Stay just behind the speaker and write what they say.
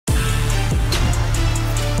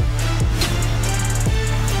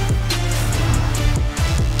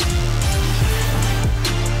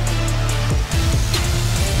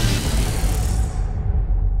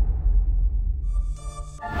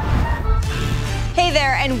Hey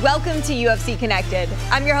there, and welcome to UFC Connected.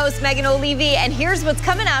 I'm your host, Megan O'Leary, and here's what's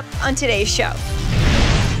coming up on today's show.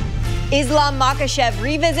 Islam Makhachev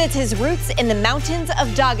revisits his roots in the mountains of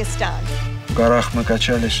Dagestan. В горах мы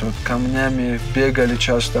качались вот камнями, бегали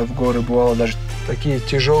часто в горы, бывало даже такие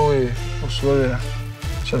тяжелые условия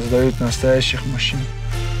создают настоящих мужчин.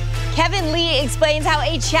 Kevin Lee explains how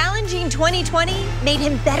a challenging 2020 made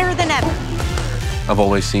him better than ever. I've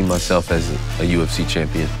always seen myself as a UFC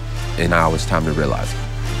champion, and now it's time to realize it.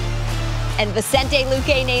 And Vicente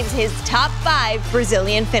Luque names his top 5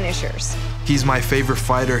 Brazilian finishers. He's my favorite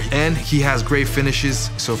fighter, and he has great finishes,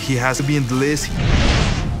 so he has to be in the list.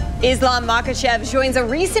 Islam Makhachev joins a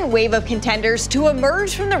recent wave of contenders to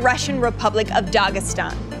emerge from the Russian Republic of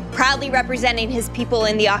Dagestan. Proudly representing his people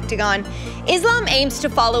in the octagon, Islam aims to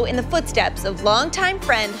follow in the footsteps of longtime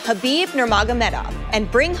friend Khabib Nurmagomedov and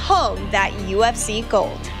bring home that UFC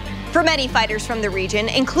gold. For many fighters from the region,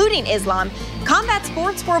 including Islam, combat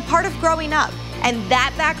sports were a part of growing up, and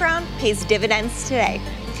that background pays dividends today.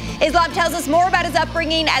 Islam tells us more about his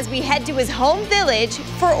upbringing as we head to his home village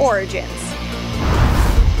for origins.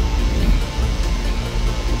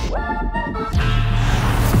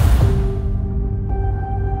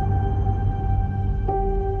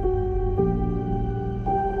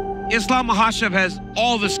 Islam Makhachev has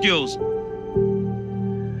all the skills.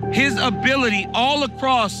 His ability all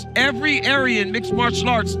across every area in mixed martial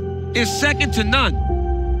arts is second to none.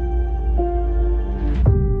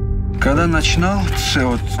 Когда начинал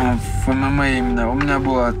в ММА именно, у меня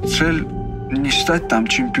была цель не стать там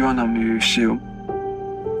чемпионом UFC.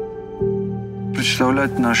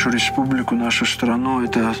 Представлять нашу республику, нашу страну,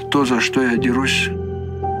 это то, за что я дерусь.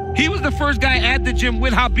 He was the first guy at the gym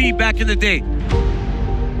with Khabib back in the day.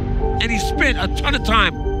 And he spent a ton of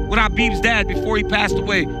time with Khabib's dad before he passed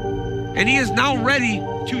away. And he is now ready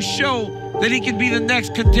to show that he can be the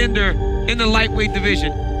next contender in the lightweight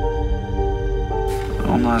division.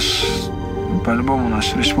 У нас, по-любому, у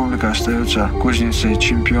нас республика остается кузницей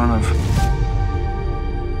чемпионов.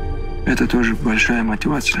 Это тоже большая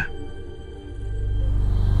мотивация.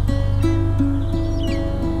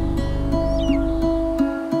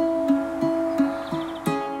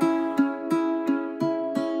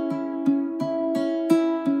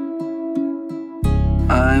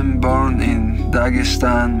 I'm born in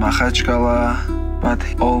Dagestan, Makhachev, but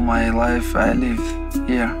all my life I live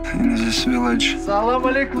here in this village. Салам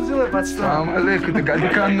алейкум, пацан. Салам алейкум, это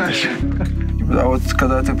Галикан наш. А вот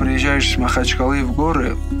когда ты приезжаешь с Махачкалы в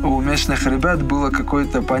горы, у местных ребят было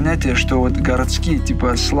какое-то понятие, что вот городские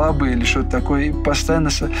типа слабые или что-то такое, и постоянно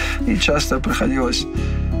и часто приходилось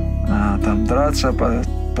там драться,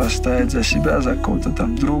 постоять за себя, за кого-то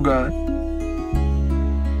там друга.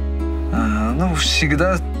 Ну,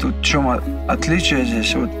 всегда тут в чем отличие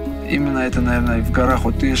здесь, вот именно это, наверное, в горах.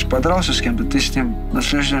 Вот ты подрался с кем-то, ты с ним на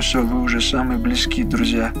следующем часу вы уже самые близкие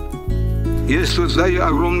друзья. Есть тут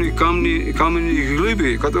огромные каменные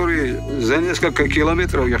глыбы, которые за несколько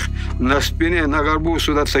километров их на спине, на горбу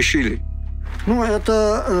сюда тащили. Ну,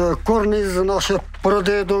 это корни из наших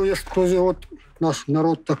прадедов, есть тоже вот наш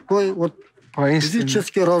народ такой, вот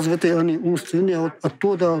физически развитый, они умственные, вот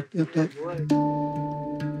оттуда это.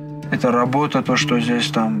 Это работа, то, что здесь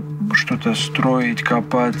там что-то строить,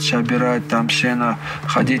 копать, собирать, там сено,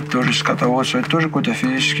 ходить тоже скотоводство, это тоже какой-то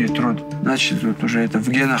физический труд. Значит, вот уже это в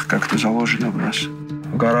генах как-то заложено у нас.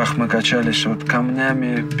 В горах мы качались вот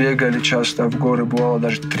камнями, бегали часто в горы, бывало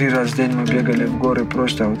даже 3 раза в день мы бегали в горы,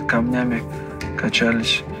 просто вот камнями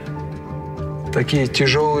качались. Такие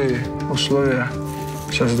тяжелые условия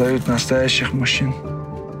создают настоящих мужчин.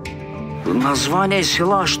 Название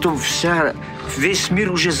села, что весь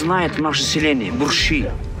мир уже знает наше селение, Бурши.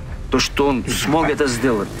 То, что он смог это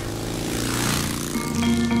сделать.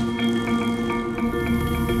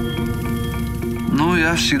 Ну,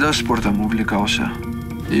 я всегда спортом увлекался.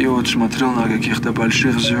 И вот смотрел на каких-то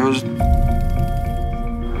больших звезд.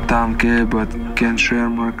 Там Кэббот, Кен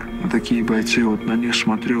Шермак, такие бойцы, вот на них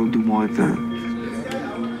смотрел, думал, это...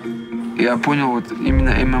 Я понял вот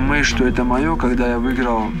именно ММА, что это мое, когда я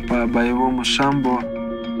выиграл по боевому самбо.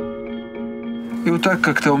 И вот так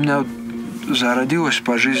как-то у меня зародилось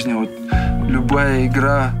по жизни, вот любая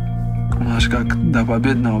игра у нас как до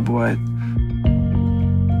победного бывает.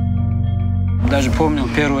 Даже помню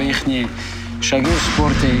первые их шаги в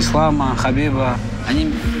спорте, Ислама, Хабиба.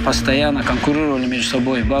 Они постоянно конкурировали между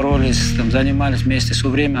собой, боролись, там, занимались вместе, все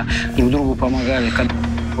время друг другу помогали.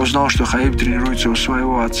 Узнал, что Хабиб тренируется у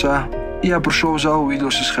своего отца. Я пришел в зал,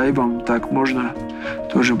 увиделся с Хабибом, так можно,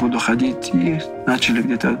 тоже буду ходить. И начали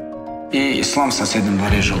где-то. И Ислам в соседнем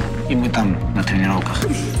дворе жил, и мы там на тренировках.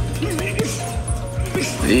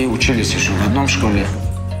 И учились еще в одном школе.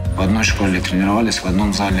 в одной школе тренировались, в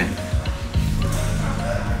одном зале.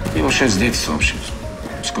 И вообще с детства вообще.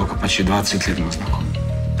 Сколько, почти 20 лет мы знакомы.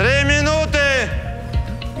 3 минуты!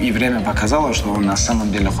 И время показало, что он на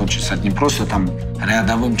самом деле хочет стать не просто там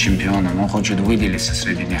рядовым чемпионом, он хочет выделиться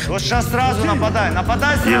среди них. Вот сейчас сразу нападай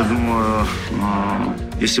сразу! Я думаю,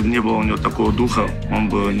 если бы не было у него такого духа, он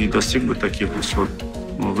бы не достиг бы таких высот.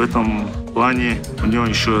 В этом плане у него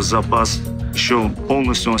еще запас, еще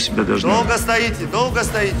полностью он себя даже... Долго стоите, долго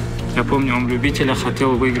стоите. Я помню, он в любителях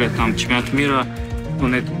хотел выиграть там чемпионат мира.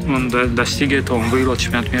 Он достиг этого, он выиграл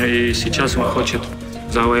чемпионат мира, и сейчас он хочет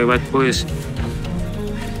завоевать пояс.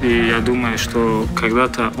 И я думаю, что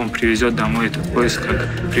когда-то он привезет домой этот пояс, как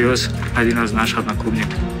привез один из наших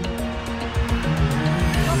одноклубников.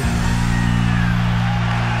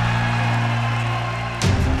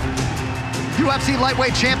 UFC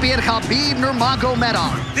lightweight champion Khabib Nurmagomedov.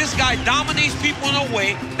 This guy dominates people in a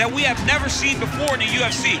way that we have never seen before in the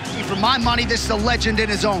UFC. For my money, this is a legend in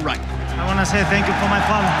his own right. I want to say thank you for my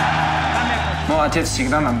father. Ну, отец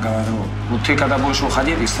всегда нам говорил, вот ты когда будешь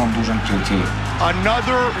уходить, ислам должен прийти.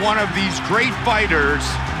 Another one of these great fighters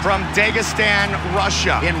from Dagestan,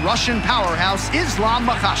 Russia. In Russian powerhouse, Islam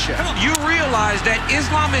Makhachev. You realize that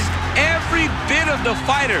Islam is every bit of the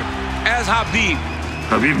fighter as Khabib.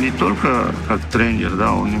 Khabib не только как тренер,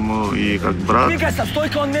 да, он ему и как брат. Двигайся,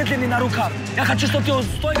 стойка, он медленный на руках. Я хочу, чтобы ты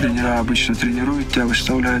стойка... Тренера обычно тренируют тебя,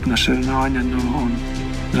 выставляют на соревнования, но он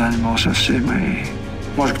занимался всем и...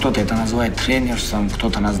 Может, кто-то это называет тренерством,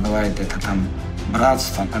 кто-то называет это там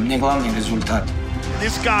братством. А мне главный результат.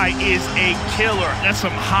 This guy is a killer. That's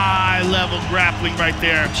some high-level grappling right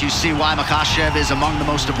there. You see why Makhachev is among the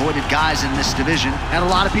most avoided guys in this division. And a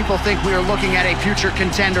lot of people think we are looking at a future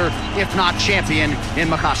contender, if not champion, in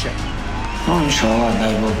Makhachev. Ну, иншаллах,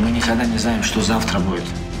 дай Бог, мы никогда не знаем, что завтра будет.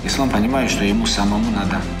 Ислам понимает, что ему самому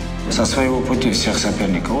надо со своего пути всех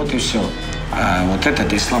соперников. Вот и все. А вот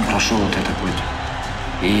этот Ислам прошел вот этот путь.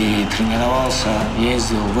 И тренировался,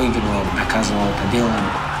 ездил, выигрывал, доказывал это делом.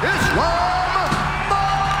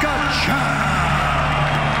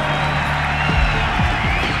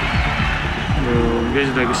 Весь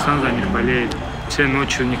Дагестан за них болеет. Все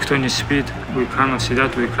ночью никто не спит, у экранов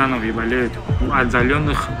сидят, у экранов и болеют. В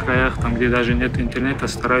отдаленных краях, там, где даже нет интернета,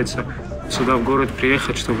 стараются сюда в город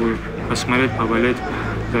приехать, чтобы посмотреть, поболеть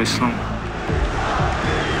за ислам.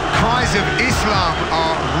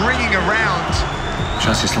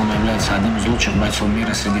 Сейчас Ислам является одним из лучших бойцов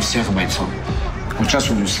мира среди всех бойцов. Вот сейчас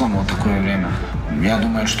у Ислама вот такое время. Я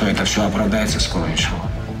думаю, что это все оправдается скоро, иншаллах.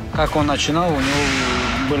 Как он начинал, у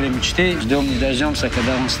него были мечты. Ждем, не дождемся,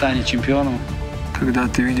 когда он станет чемпионом. Когда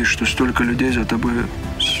ты видишь, что столько людей за тобой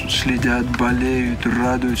следят, болеют,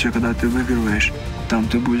 радуются, когда ты выигрываешь, там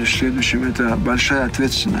ты будешь следующим, это большая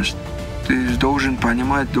ответственность. Ты должен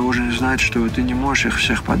понимать, должен знать, что ты не можешь их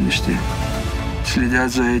всех поднести.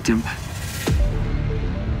 Следят за этим.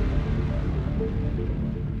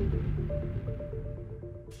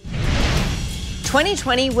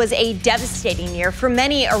 ...2020 was a devastating year for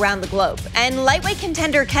many around the globe, and lightweight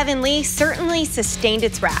contender Kevin Lee certainly sustained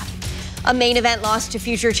its wrath. A main event loss to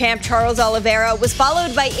future champ Charles Oliveira was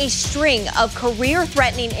followed by a string of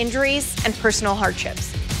career-threatening injuries and personal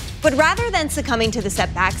hardships. But rather than succumbing to the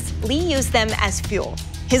setbacks, Lee used them as fuel.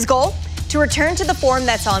 His goal? To return to the form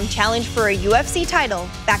that saw him challenge for a UFC title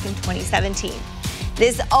back in 2017.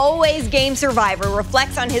 This always game survivor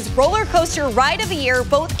reflects on his roller coaster ride of a year,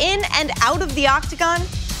 both in and out of the octagon,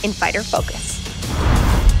 in Fighter Focus.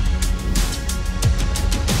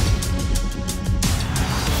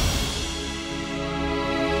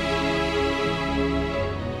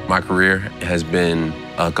 My career has been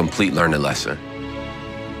a complete learning lesson.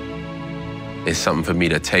 It's something for me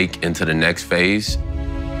to take into the next phase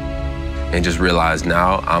and just realize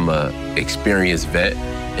now I'm an experienced vet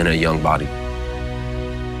in a young body.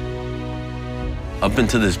 Up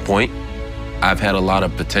until this point, I've had a lot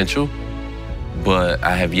of potential, but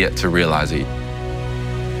I have yet to realize it.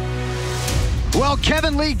 Well,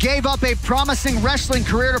 Kevin Lee gave up a promising wrestling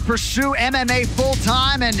career to pursue MMA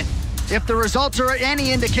full-time, and if the results are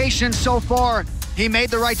any indication so far, he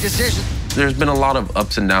made the right decision. There's been a lot of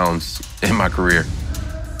ups and downs in my career.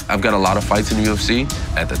 I've got a lot of fights in the UFC.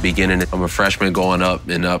 At the beginning, I'm a freshman going up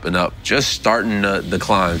and up and up, just starting the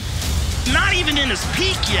climb. Not even in his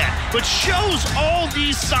peak yet, but shows all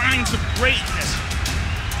these signs of greatness.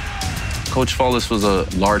 Coach Follis was a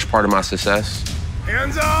large part of my success.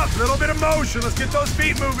 Hands up, little bit of motion. Let's get those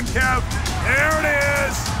feet moving, Kev. There it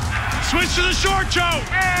is. Switch to the short choke.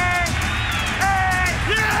 Hey!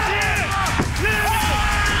 Hey! Yeah!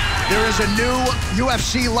 Yeah! There is a new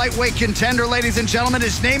UFC lightweight contender, ladies and gentlemen.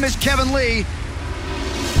 His name is Kevin Lee.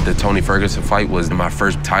 The Tony Ferguson fight was my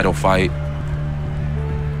first title fight.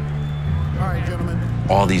 All right, gentlemen.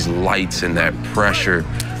 All these lights and that pressure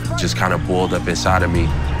just kind of boiled up inside of me.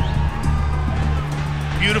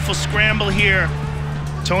 Beautiful scramble here.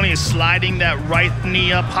 Tony is sliding that right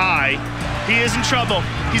knee up high. He is in trouble.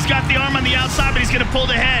 He's got the arm on the outside, but he's gonna pull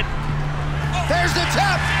the head. There's the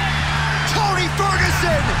tap. Tony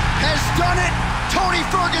Ferguson has done it. Tony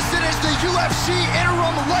Ferguson is the UFC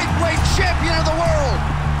interim lightweight champion of the world.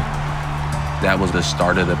 That was the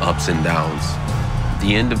start of the ups and downs.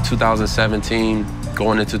 The end of 2017,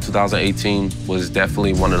 going into 2018 was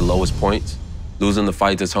definitely one of the lowest points. Losing the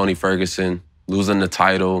fight to Tony Ferguson, losing the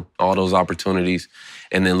title, all those opportunities,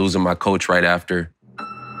 and then losing my coach right after.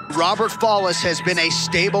 Robert Follis has been a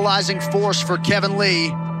stabilizing force for Kevin Lee.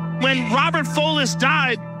 When Robert Follis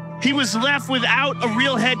died, he was left without a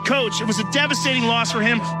real head coach. It was a devastating loss for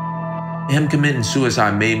him. Him committing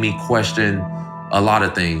suicide made me question a lot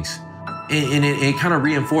of things. And it kind of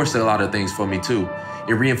reinforced a lot of things for me too.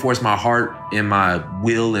 It reinforced my heart and my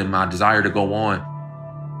will and my desire to go on.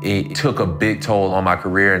 It took a big toll on my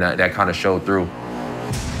career, and that kind of showed through.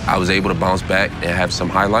 I was able to bounce back and have some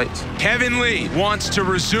highlights. Kevin Lee wants to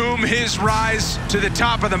resume his rise to the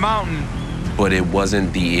top of the mountain. But it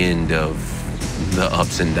wasn't the end of the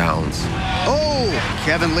ups and downs. Oh,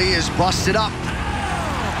 Kevin Lee is busted up.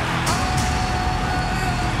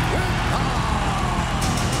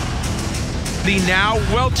 The now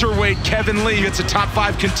welterweight Kevin Lee. It's a top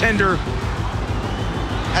 5 contender.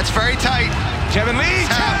 That's very tight. Kevin Lee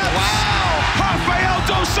taps. Wow. Rafael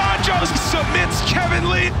Dos Anjos submits Kevin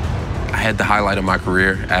Lee. I had the highlight of my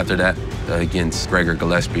career after that against Gregor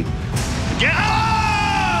Gillespie. Yeah.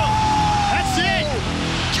 Oh! That's it.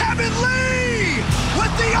 Kevin Lee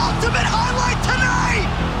with the ultimate highlight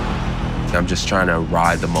tonight. I'm just trying to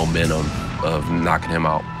ride the momentum of knocking him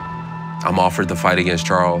out. I'm offered the fight against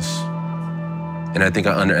Charles, and I think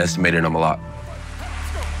I underestimated him a lot.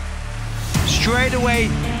 Straight away,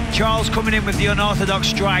 Charles coming in with the unorthodox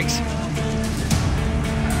strikes.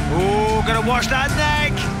 Oh, gonna watch that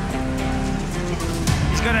neck.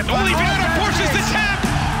 He's gonna... Oliveira forces the tap.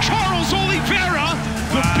 Charles Oliveira,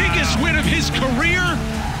 the biggest win of his career.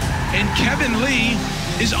 And Kevin Lee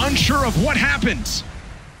is unsure of what happens.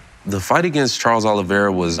 The fight against Charles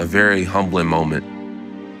Oliveira was a very humbling moment.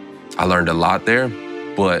 I learned a lot there,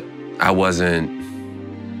 but I wasn't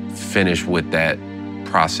finished with that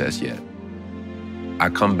process yet. I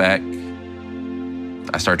come back,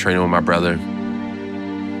 I start training with my brother,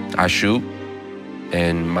 I shoot,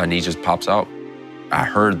 and my knee just pops out. I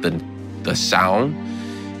heard the sound,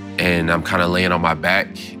 and I'm kind of laying on my back,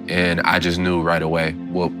 and I just knew right away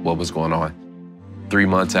what was going on. 3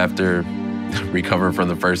 months after recovering from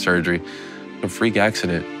the first surgery, a freak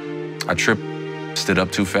accident. I tripped, stood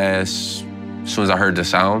up too fast. As soon as I heard the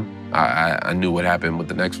sound, I knew what happened with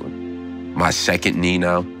the next one. My second knee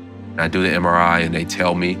now, I do the MRI and they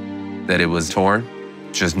tell me that it was torn.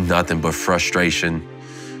 Just nothing but frustration,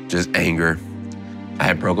 just anger. I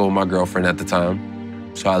had broken up with my girlfriend at the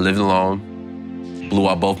time, so I lived alone, blew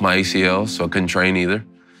out both my ACLs, so I couldn't train either.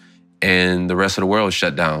 And the rest of the world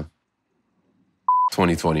shut down.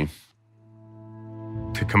 2020.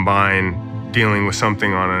 To combine dealing with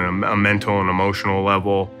something on a mental and emotional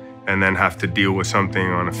level, and then have to deal with something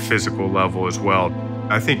on a physical level as well.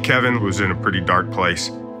 I think Kevin was in a pretty dark place.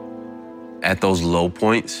 At those low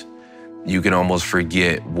points, you can almost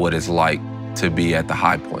forget what it's like to be at the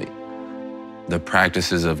high point. The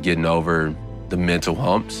practices of getting over the mental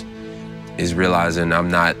humps is realizing I'm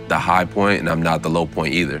not the high point and I'm not the low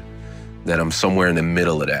point either, that I'm somewhere in the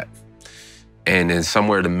middle of that. And then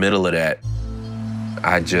somewhere in the middle of that,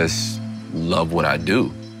 I just love what I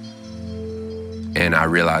do. And I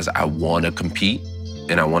realize I want to compete,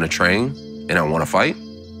 and I want to train, and I want to fight.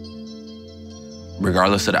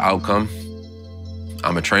 Regardless of the outcome,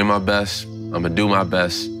 I'm gonna train my best, I'm gonna do my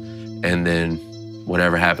best, and then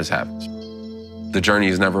whatever happens, happens. The journey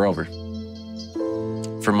is never over.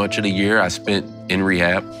 For much of the year, I spent in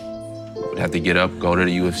rehab. Would have to get up, go to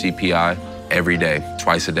the UFC PI every day,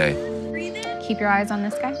 twice a day. Keep your eyes on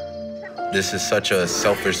this guy. This is such a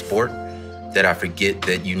selfish sport that I forget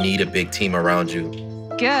that you need a big team around you.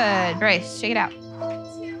 Good. Bryce, shake it out.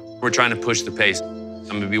 We're trying to push the pace. I'm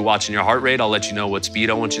gonna be watching your heart rate. I'll let you know what speed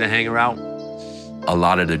I want you to hang around. A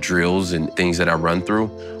lot of the drills and things that I run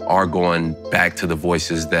through are going back to the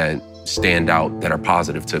voices that stand out, that are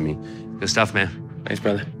positive to me. Good stuff, man. Thanks,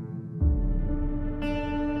 brother.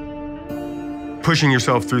 Pushing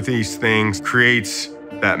yourself through these things creates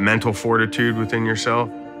that mental fortitude within yourself.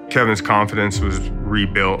 Kevin's confidence was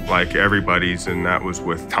rebuilt like everybody's, and that was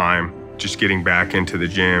with time. just getting back into the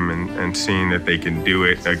gym and seeing that they can do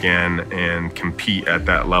it again and compete at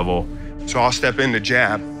that level. So I'll step in the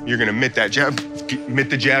jab. You're gonna mitt that jab,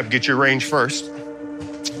 mitt the jab, get your range first.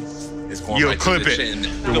 You'll clip it.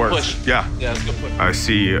 Good push. Yeah. Yeah, it's a good push. I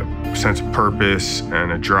see a sense of purpose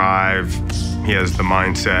and a drive. He has the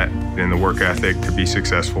mindset and the work ethic to be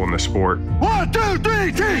successful in the sport. 1, 2,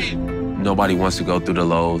 3, T! Nobody wants to go through the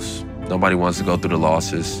lows. Nobody wants to go through the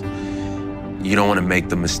losses. You don't want to make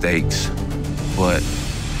the mistakes, but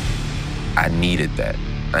I needed that.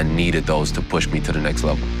 I needed those to push me to the next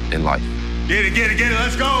level in life. Get it, get it, get it,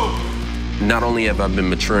 let's go! Not only have I been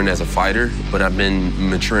maturing as a fighter, but I've been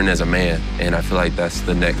maturing as a man, and I feel like that's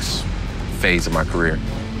the next phase of my career.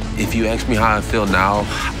 If you ask me how I feel now,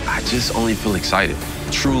 I just only feel excited,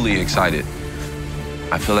 truly excited.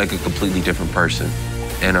 I feel like a completely different person,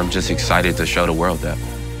 and I'm just excited to show the world that.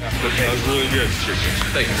 That was really good.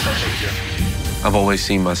 Thank you. I've always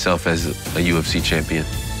seen myself as a UFC champion,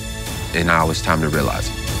 and now it's time to realize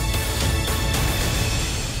it.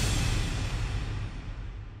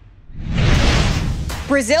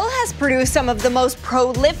 Brazil has produced some of the most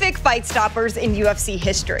prolific fight stoppers in UFC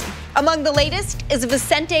history. Among the latest is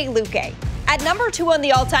Vicente Luque. At number 2 on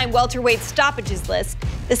the all-time welterweight stoppages list,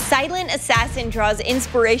 the silent assassin draws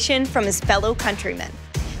inspiration from his fellow countrymen.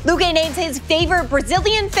 Luque names his favorite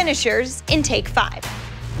Brazilian finishers in Take 5.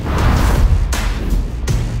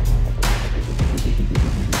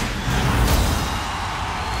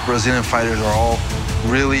 Brazilian fighters are all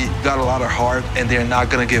really got a lot of heart, and they're not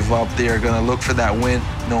gonna give up. They are gonna look for that win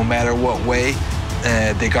no matter what way.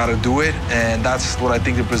 They gotta do it, and that's what I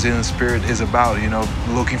think the Brazilian spirit is about, you know,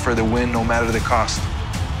 looking for the win no matter the cost.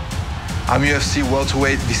 I'm UFC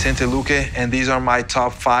welterweight Vicente Luque, and these are my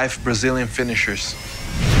top 5 Brazilian finishers.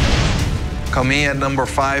 Coming in at number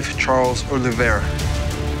 5, Charles Oliveira.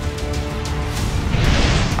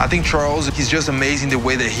 I think Charles, he's just amazing the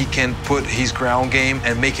way that he can put his ground game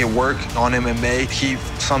and make it work on MMA. He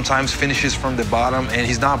sometimes finishes from the bottom, and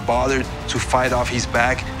he's not bothered to fight off his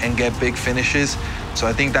back and get big finishes. So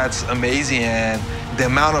I think that's amazing, and the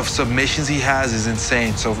amount of submissions he has is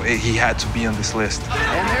insane, so he had to be on this list.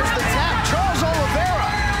 And there's the tap, Charles Oliveira.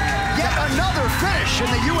 Yet another finish in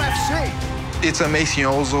the UFC. It's amazing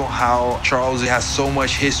also how Charles has so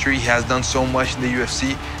much history, he has done so much in the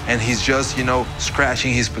UFC, and he's just, you know,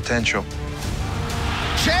 scratching his potential.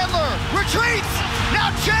 Chandler retreats.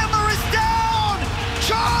 Now Chandler is down.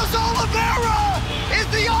 Charles Oliveira is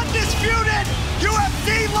the undisputed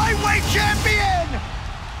UFC lightweight champion.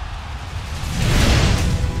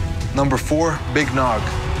 Number 4, Big Nog.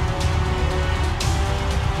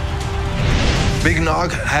 Big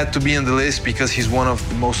Nog had to be on the list because he's one of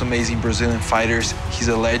the most amazing Brazilian fighters. He's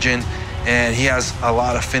a legend, and he has a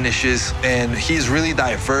lot of finishes, and he's really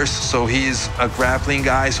diverse. So he's a grappling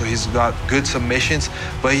guy, so he's got good submissions,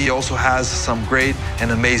 but he also has some great and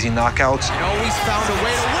amazing knockouts. He always found a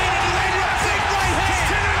way to win, and he laid a big right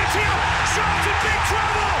hand. Charles in big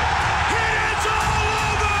trouble. It's all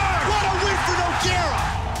over. What a win for Nogueira.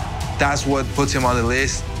 That's what puts him on the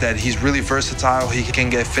list, that he's really versatile. He can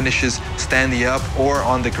get finishes standing up or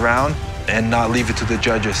on the ground and not leave it to the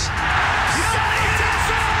judges.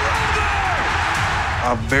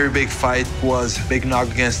 A very big fight was Big Nog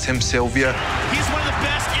against Tim Sylvia. He's one of the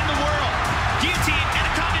best in the world. Guillotine,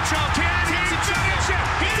 Anaconda choke. Takes a championship.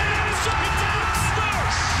 He's an inside monster.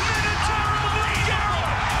 Minotauro Nogueira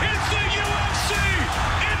is the UFC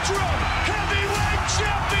interim heavyweight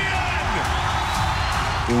champion.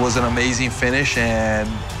 It was an amazing finish, and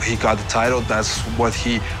he got the title. That's what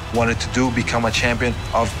he wanted to do, become a champion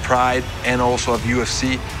of Pride and also of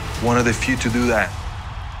UFC. One of the few to do that.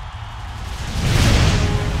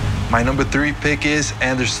 My number 3 pick is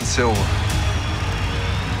Anderson Silva.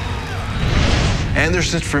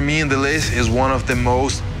 Anderson, for me, in the list is one of the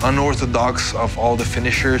most unorthodox of all the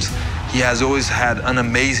finishers. He has always had an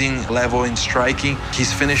amazing level in striking.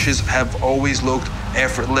 His finishes have always looked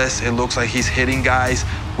effortless. It looks like he's hitting guys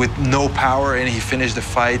with no power, and he finished the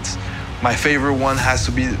fights. My favorite one has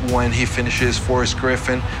to be when he finishes Forrest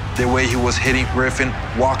Griffin, the way he was hitting Griffin,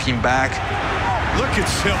 walking back. Look at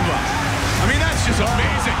Silva. I mean, that's just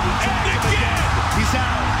amazing. And again, he's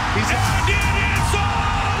out. He's out. And it's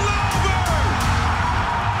all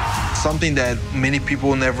over. Something that many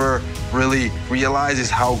people never really realize is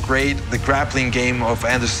how great the grappling game of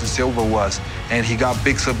Anderson Silva was. And he got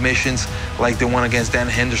big submissions like the one against Dan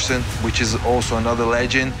Henderson, which is also another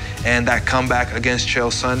legend. And that comeback against Chael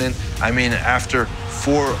Sonnen. I mean, after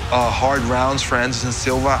 4 hard rounds for Anderson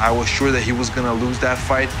Silva, I was sure that he was gonna lose that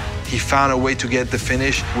fight. He found a way to get the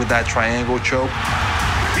finish with that triangle choke.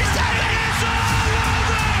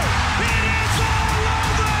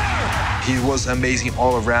 He was amazing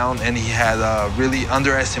all around, and he had a really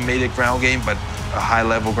underestimated ground game, but a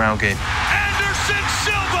high-level ground game. Anderson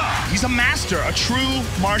Silva! He's a master, a true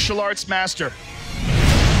martial arts master.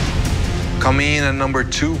 Coming in at number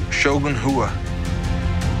 2, Shogun Rua.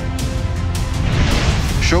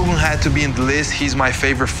 Shogun had to be in the list. He's my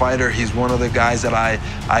favorite fighter. He's one of the guys that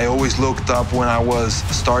I always looked up when I was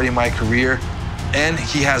starting my career. And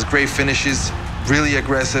he has great finishes, really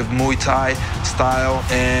aggressive Muay Thai style,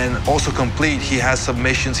 and also complete. He has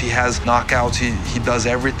submissions, he has knockouts, he does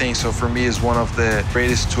everything. So for me, he's one of the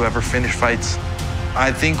greatest to ever finish fights. I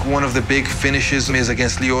think one of the big finishes is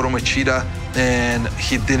against Lyoto Machida, and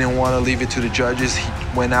he didn't want to leave it to the judges. He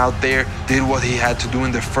went out there, did what he had to do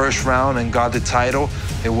in the first round, and got the title.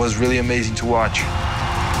 It was really amazing to watch. Oh,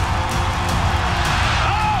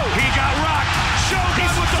 he got rocked. Shogun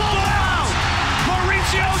with the blowout.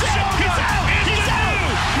 Mauricio Shogun is the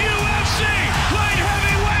new UFC light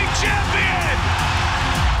heavyweight champion.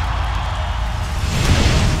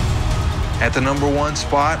 At the number 1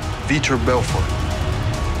 spot, Vitor Belfort.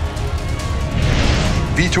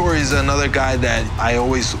 Vitor is another guy that I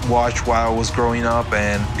always watched while I was growing up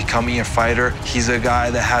and becoming a fighter. He's a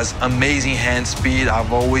guy that has amazing hand speed.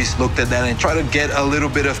 I've always looked at that and tried to get a little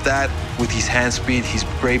bit of that with his hand speed, his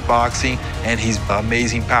great boxing, and his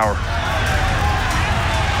amazing power.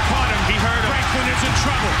 Caught him, he heard him. Franklin is in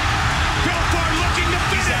trouble. Belfort looking to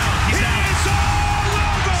finish. He's out. It's all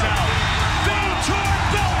over. Vitor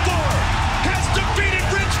Belfort has defeated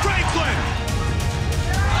Rich Franklin.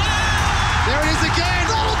 There it is again.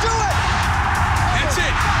 That'll do it. That's it.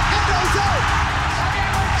 It goes out.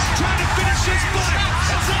 Trying to finish this fight.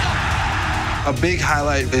 That's it. A big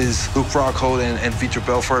highlight is Luke Rockhold and Vitor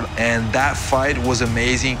Belfort, and that fight was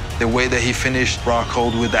amazing. The way that he finished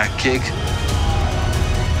Rockhold with that kick.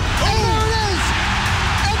 And there it is.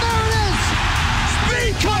 And there it is.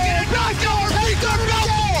 Speed coming and knocked out Vitor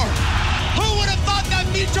Belfort. Who would have thought that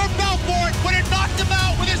Vitor Belfort would have knocked him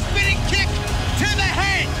out with a spinning kick to the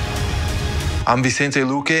head? I'm Vicente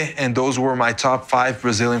Luque, and those were my top 5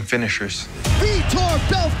 Brazilian finishers. Vitor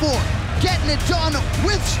Belfort getting it done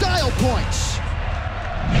with style points.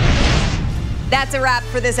 That's a wrap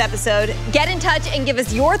for this episode. Get in touch and give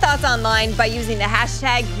us your thoughts online by using the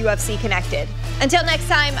hashtag UFC Connected. Until next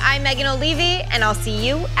time, I'm Megan O'Leary, and I'll see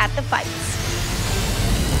you at the fights.